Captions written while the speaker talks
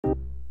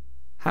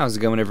How's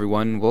it going,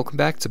 everyone? Welcome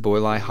back to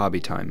Boylai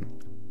Hobby Time.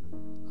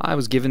 I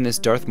was given this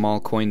Darth Maul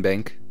coin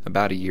bank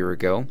about a year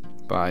ago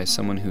by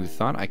someone who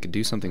thought I could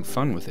do something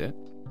fun with it.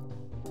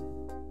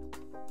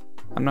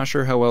 I'm not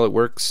sure how well it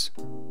works,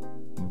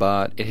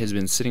 but it has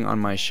been sitting on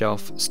my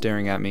shelf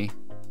staring at me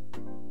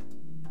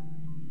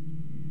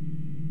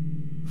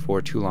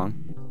for too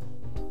long.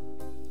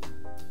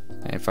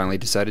 I finally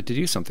decided to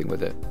do something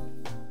with it.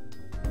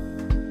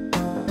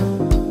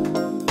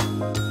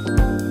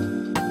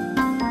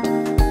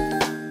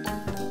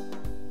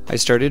 I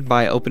started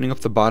by opening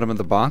up the bottom of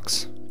the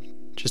box.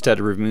 Just had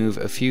to remove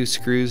a few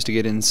screws to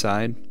get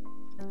inside.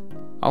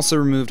 Also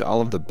removed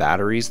all of the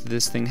batteries that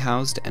this thing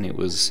housed, and it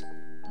was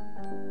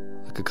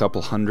like a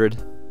couple hundred.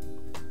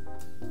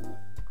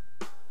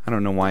 I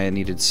don't know why I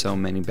needed so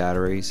many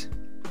batteries.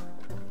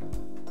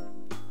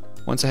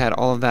 Once I had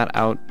all of that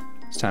out,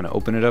 it's time to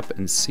open it up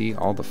and see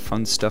all the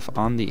fun stuff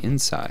on the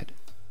inside.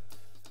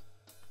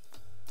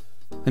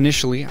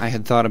 Initially, I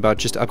had thought about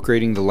just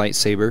upgrading the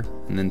lightsaber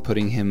and then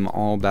putting him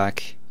all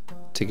back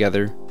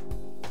together,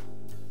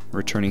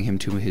 returning him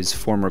to his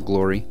former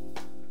glory.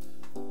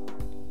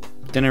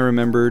 Then I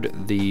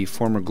remembered the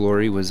former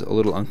glory was a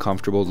little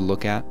uncomfortable to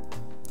look at.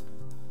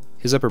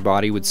 His upper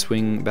body would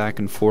swing back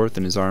and forth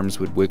and his arms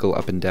would wiggle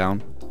up and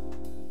down.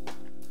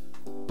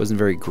 Wasn't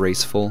very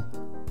graceful.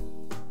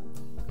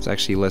 It was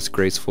actually less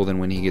graceful than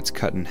when he gets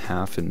cut in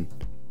half and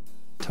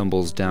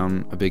tumbles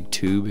down a big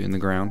tube in the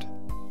ground.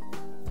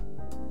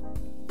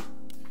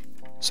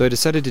 So I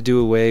decided to do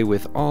away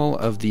with all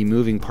of the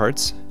moving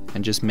parts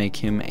and just make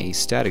him a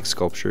static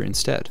sculpture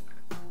instead.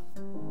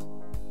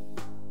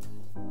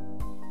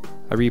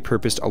 I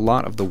repurposed a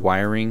lot of the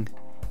wiring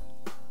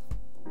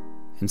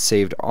and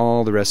saved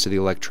all the rest of the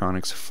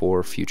electronics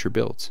for future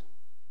builds.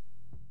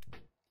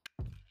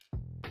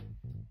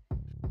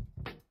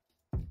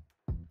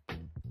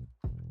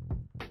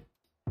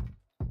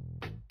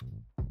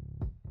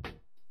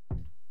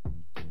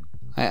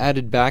 I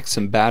added back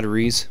some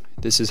batteries.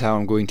 This is how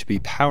I'm going to be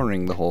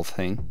powering the whole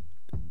thing.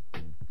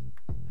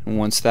 And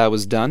once that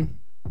was done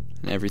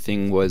and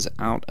everything was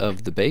out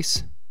of the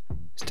base,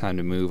 it's time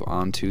to move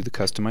on to the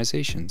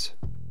customizations.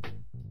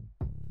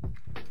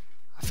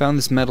 I found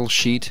this metal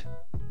sheet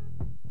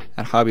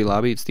at Hobby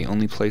Lobby. It's the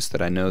only place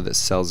that I know that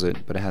sells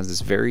it, but it has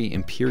this very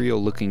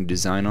imperial looking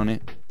design on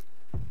it.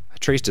 I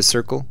traced a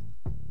circle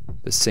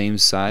the same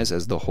size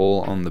as the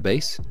hole on the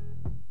base,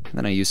 and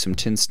then I used some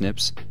tin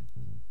snips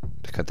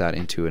to cut that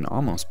into an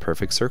almost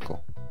perfect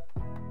circle.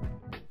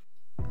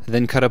 I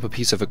then cut up a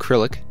piece of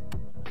acrylic.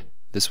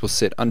 This will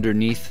sit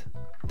underneath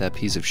that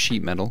piece of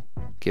sheet metal,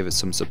 give it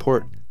some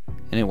support,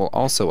 and it will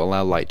also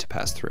allow light to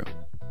pass through.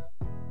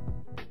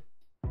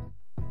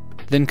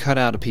 Then cut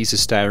out a piece of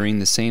styrene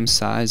the same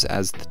size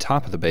as the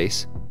top of the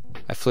base.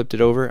 I flipped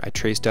it over, I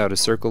traced out a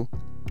circle,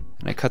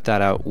 and I cut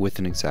that out with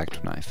an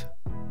X-Acto knife.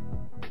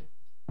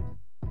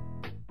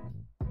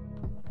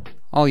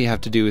 All you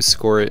have to do is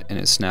score it and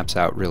it snaps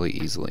out really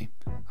easily.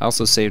 I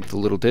also saved the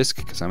little disc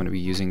because I'm going to be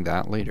using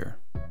that later.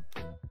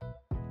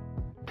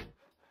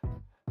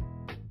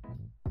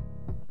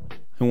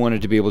 I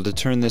wanted to be able to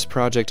turn this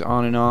project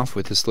on and off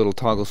with this little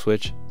toggle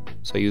switch,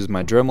 so I used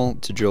my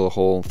Dremel to drill a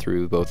hole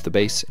through both the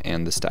base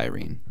and the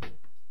styrene.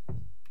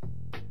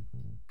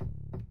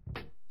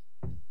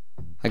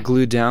 I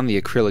glued down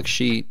the acrylic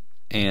sheet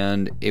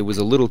and it was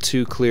a little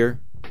too clear,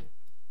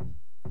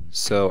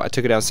 so I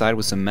took it outside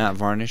with some matte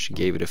varnish and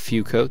gave it a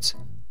few coats.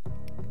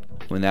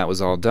 When that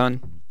was all done,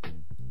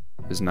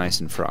 it was nice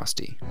and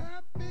frosty.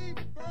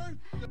 I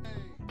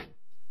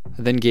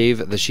then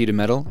gave the sheet of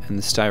metal and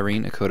the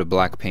styrene a coat of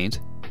black paint.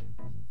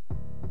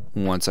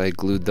 Once I had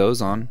glued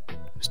those on,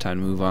 it was time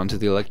to move on to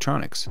the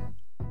electronics.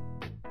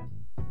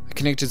 I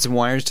connected some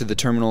wires to the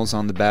terminals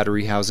on the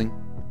battery housing,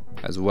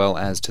 as well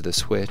as to the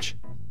switch.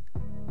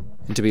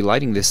 And to be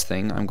lighting this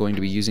thing, I'm going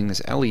to be using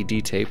this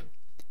LED tape.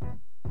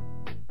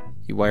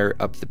 You wire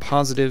up the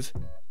positive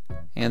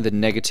and the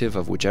negative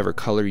of whichever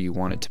color you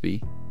want it to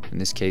be. In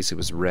this case, it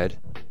was red.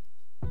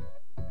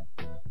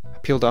 I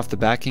peeled off the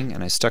backing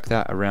and I stuck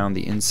that around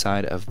the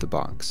inside of the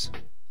box.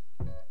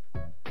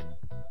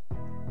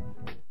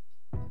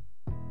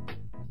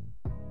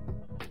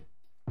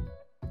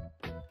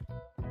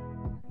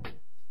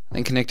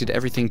 Then connected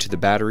everything to the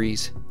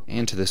batteries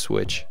and to the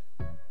switch,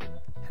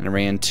 and I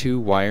ran two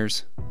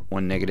wires,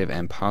 one negative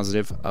and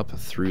positive, up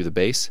through the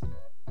base.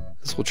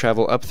 This will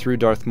travel up through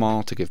Darth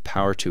Maul to give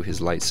power to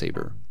his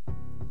lightsaber.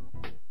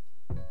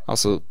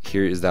 Also,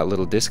 here is that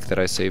little disc that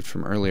I saved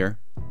from earlier.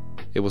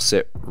 It will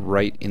sit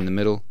right in the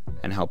middle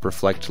and help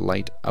reflect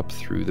light up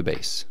through the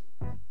base.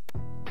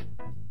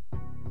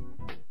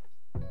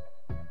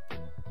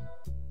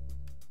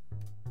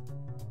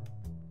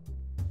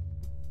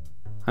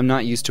 I'm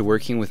not used to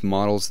working with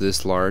models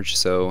this large,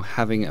 so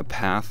having a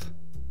path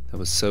that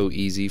was so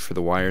easy for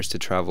the wires to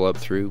travel up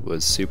through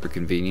was super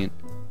convenient.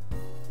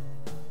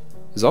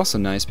 It was also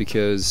nice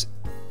because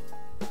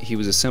he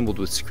was assembled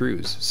with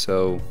screws,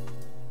 so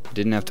I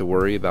didn't have to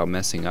worry about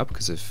messing up,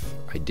 because if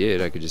I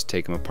did, I could just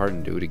take him apart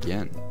and do it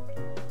again.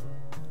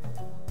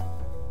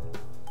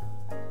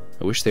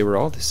 I wish they were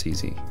all this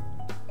easy.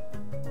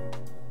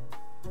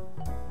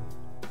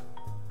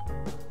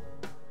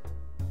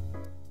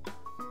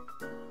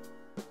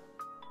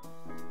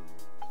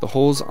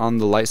 holes on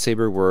the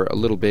lightsaber were a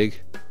little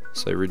big,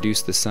 so I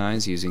reduced the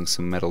size using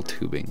some metal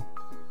tubing.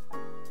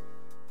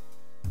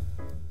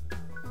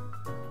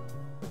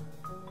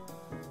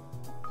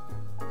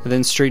 I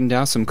then straightened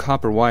out some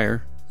copper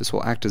wire. This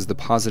will act as the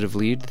positive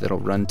lead that'll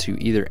run to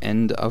either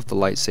end of the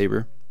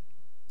lightsaber.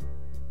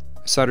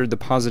 I soldered the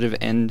positive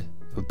end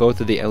of both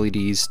of the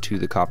LEDs to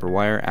the copper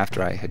wire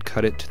after I had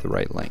cut it to the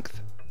right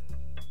length.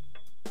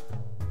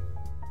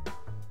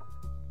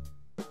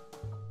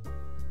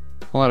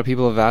 A lot of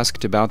people have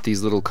asked about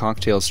these little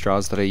cocktail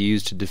straws that I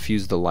use to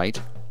diffuse the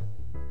light.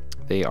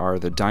 They are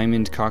the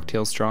diamond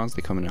cocktail straws.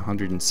 They come in a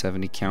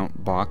 170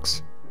 count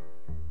box.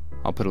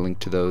 I'll put a link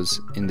to those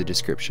in the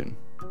description.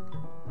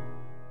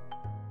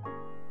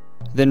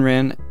 Then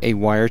ran a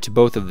wire to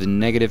both of the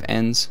negative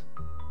ends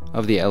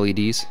of the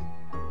LEDs.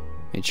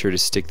 Made sure to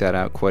stick that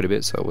out quite a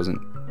bit so it wasn't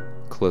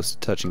close to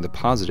touching the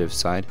positive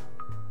side.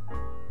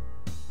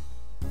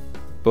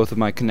 Both of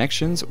my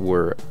connections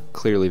were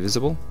clearly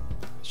visible.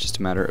 It's just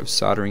a matter of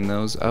soldering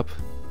those up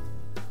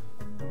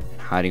and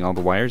hiding all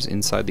the wires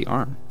inside the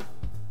arm.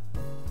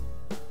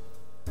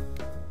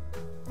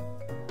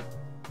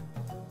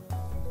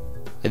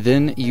 I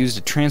then used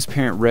a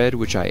transparent red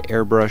which I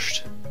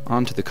airbrushed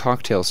onto the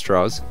cocktail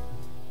straws.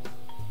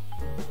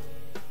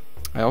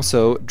 I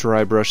also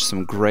dry brushed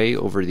some gray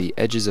over the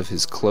edges of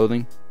his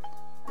clothing,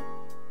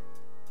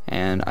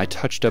 and I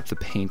touched up the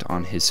paint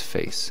on his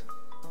face.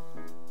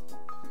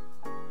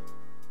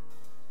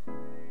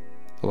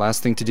 The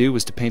last thing to do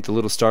was to paint the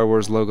little Star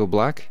Wars logo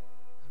black.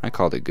 I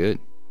called it good.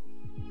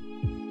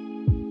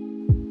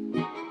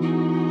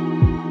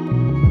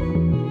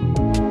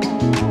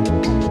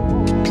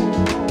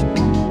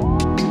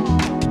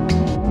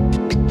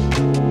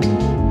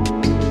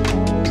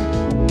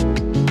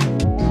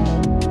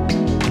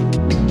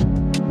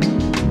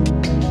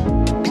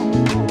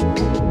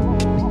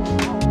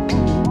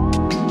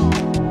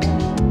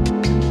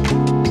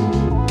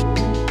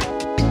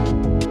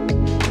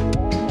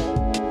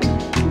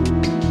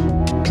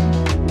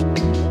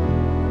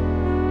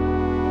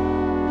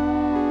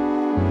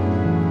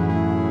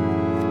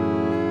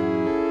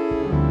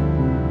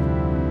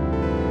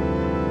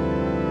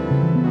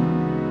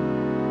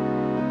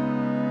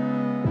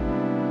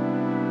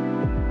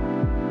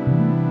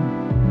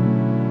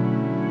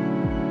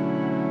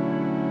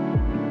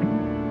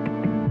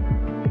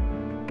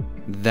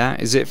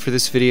 That is it for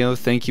this video.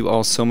 Thank you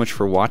all so much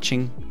for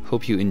watching.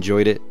 Hope you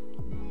enjoyed it.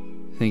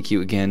 Thank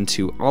you again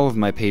to all of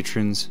my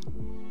patrons.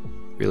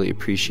 Really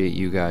appreciate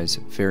you guys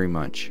very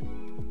much.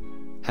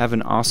 Have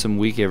an awesome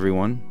week,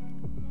 everyone.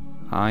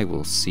 I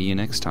will see you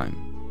next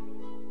time.